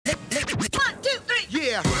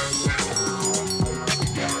Yeah.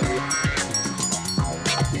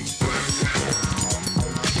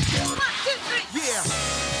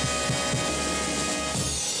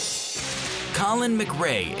 Colin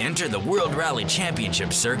McRae entered the World Rally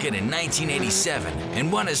Championship circuit in 1987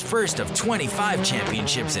 and won his first of 25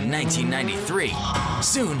 championships in 1993.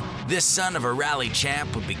 Soon, this son of a rally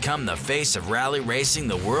champ would become the face of rally racing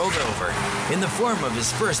the world over in the form of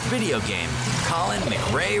his first video game, Colin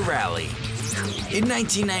McRae Rally. In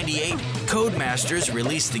 1998, Codemasters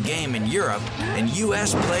released the game in Europe, and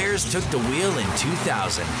US players took the wheel in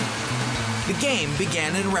 2000. The game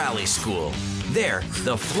began in rally school. There,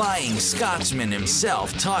 the Flying Scotsman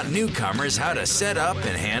himself taught newcomers how to set up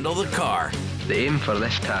and handle the car. The aim for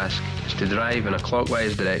this task is to drive in a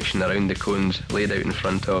clockwise direction around the cones laid out in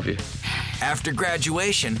front of you. After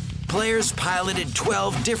graduation, players piloted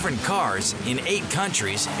 12 different cars in 8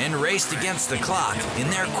 countries and raced against the clock in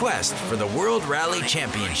their quest for the World Rally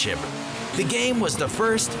Championship. The game was the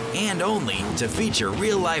first and only to feature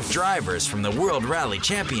real-life drivers from the World Rally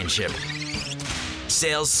Championship.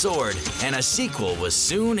 Sales soared, and a sequel was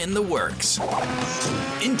soon in the works.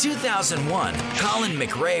 In 2001, Colin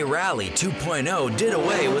McRae Rally 2.0 did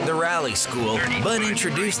away with the rally school, but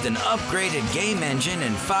introduced an upgraded game engine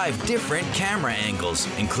and 5 different camera angles,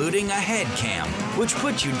 including a head cam, which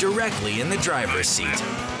put you directly in the driver's seat.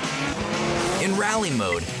 In rally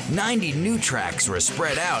mode, 90 new tracks were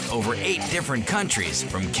spread out over 8 different countries,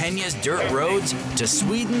 from Kenya's dirt roads to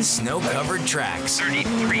Sweden's snow-covered tracks.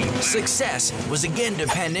 Success was again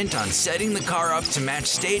dependent on setting the car up to match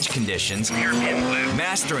stage conditions,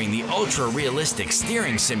 mastering the ultra-realistic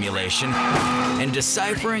steering simulation, and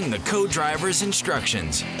deciphering the co-driver's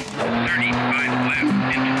instructions. 35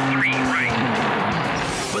 left into 3 right.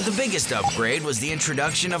 But the biggest upgrade was the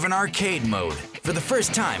introduction of an arcade mode. For the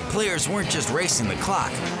first time, players weren't just racing the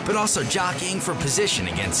clock, but also jockeying for position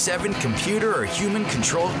against 7 computer or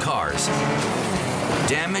human-controlled cars.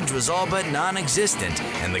 Damage was all but non-existent,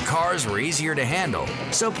 and the cars were easier to handle,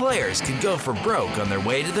 so players could go for broke on their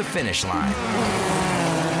way to the finish line.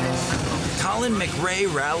 Colin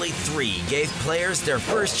McRae Rally 3 gave players their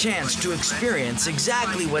first chance to experience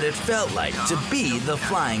exactly what it felt like to be the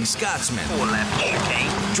Flying Scotsman.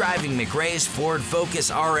 Driving McRae's Ford Focus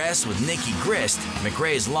RS with Nicky Grist,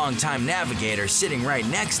 McRae's longtime navigator sitting right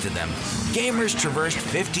next to them, gamers traversed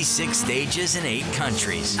 56 stages in 8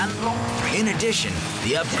 countries. In addition,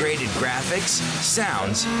 the upgraded graphics,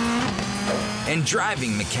 sounds, and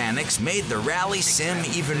driving mechanics made the rally sim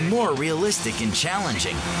even more realistic and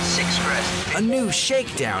challenging. A new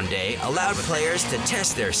shakedown day allowed players to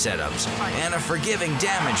test their setups, and a forgiving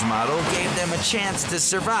damage model gave them a chance to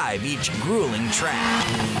survive each grueling track.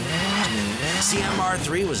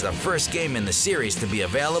 CMR3 was the first game in the series to be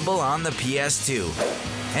available on the PS2.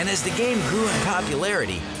 And as the game grew in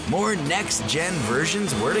popularity, more next-gen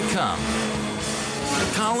versions were to come.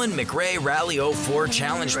 Colin McRae Rally 04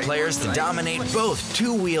 challenged players to dominate both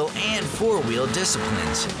 2-wheel and 4-wheel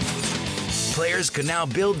disciplines. Players could now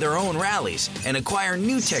build their own rallies and acquire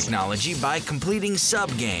new technology by completing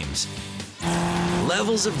sub-games.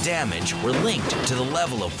 Levels of damage were linked to the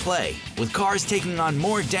level of play, with cars taking on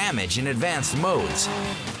more damage in advanced modes.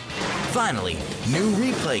 Finally, new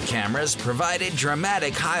replay cameras provided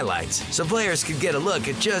dramatic highlights so players could get a look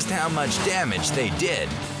at just how much damage they did.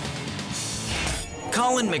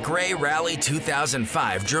 Colin McRae Rally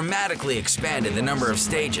 2005 dramatically expanded the number of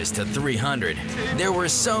stages to 300. There were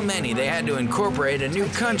so many they had to incorporate a new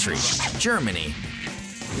country, Germany.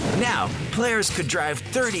 Now, players could drive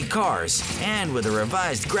 30 cars, and with a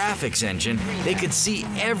revised graphics engine, they could see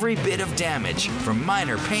every bit of damage, from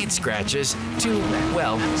minor paint scratches to,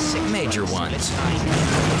 well, major ones.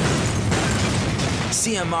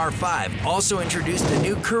 CMR5 also introduced a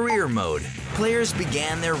new career mode. Players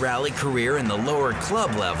began their rally career in the lower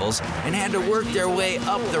club levels and had to work their way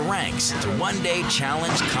up the ranks to one day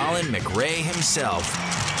challenge Colin McRae himself.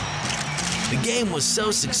 The game was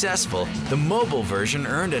so successful, the mobile version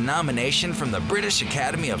earned a nomination from the British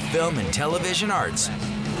Academy of Film and Television Arts.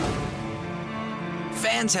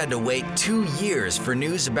 Fans had to wait 2 years for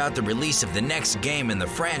news about the release of the next game in the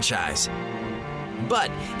franchise.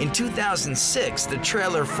 But in 2006, the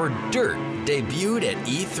trailer for Dirt debuted at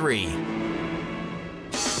E3.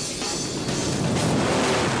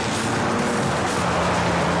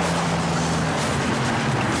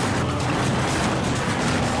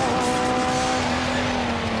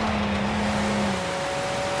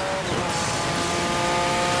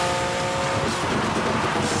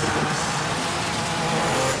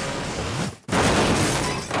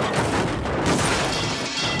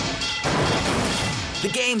 The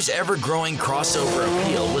game's ever-growing crossover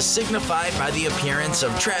appeal was signified by the appearance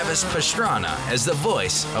of Travis Pastrana as the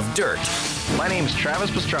voice of Dirt. My name's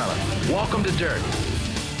Travis Pastrana. Welcome to Dirt.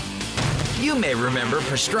 You may remember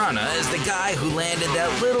Pastrana as the guy who landed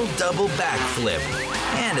that little double backflip,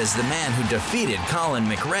 and as the man who defeated Colin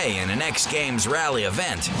McRae in an X Games rally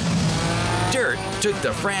event. Dirt took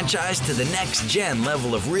the franchise to the next-gen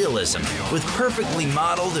level of realism with perfectly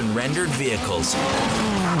modeled and rendered vehicles.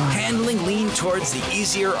 Handling leaned towards the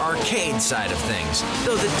easier arcade side of things,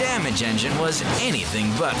 though the damage engine was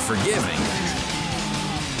anything but forgiving.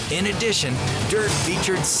 In addition, Dirt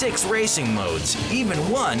featured 6 racing modes, even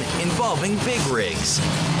one involving big rigs.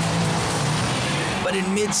 But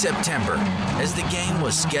in mid-September, as the game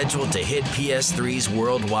was scheduled to hit PS3s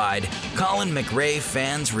worldwide, Colin McRae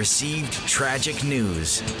fans received tragic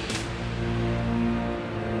news.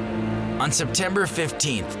 On September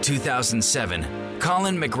 15th, 2007,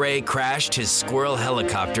 Colin McRae crashed his Squirrel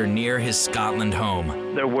helicopter near his Scotland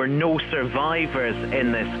home. There were no survivors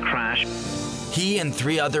in this crash. He and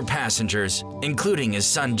 3 other passengers, including his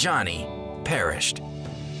son Johnny, perished.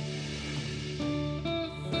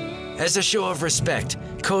 As a show of respect,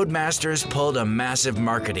 Codemasters pulled a massive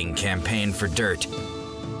marketing campaign for Dirt,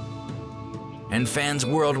 and fans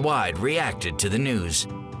worldwide reacted to the news.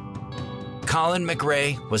 Colin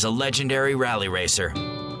McRae was a legendary rally racer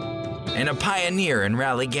and a pioneer in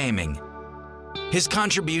rally gaming. His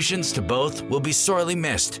contributions to both will be sorely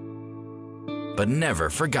missed, but never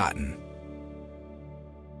forgotten.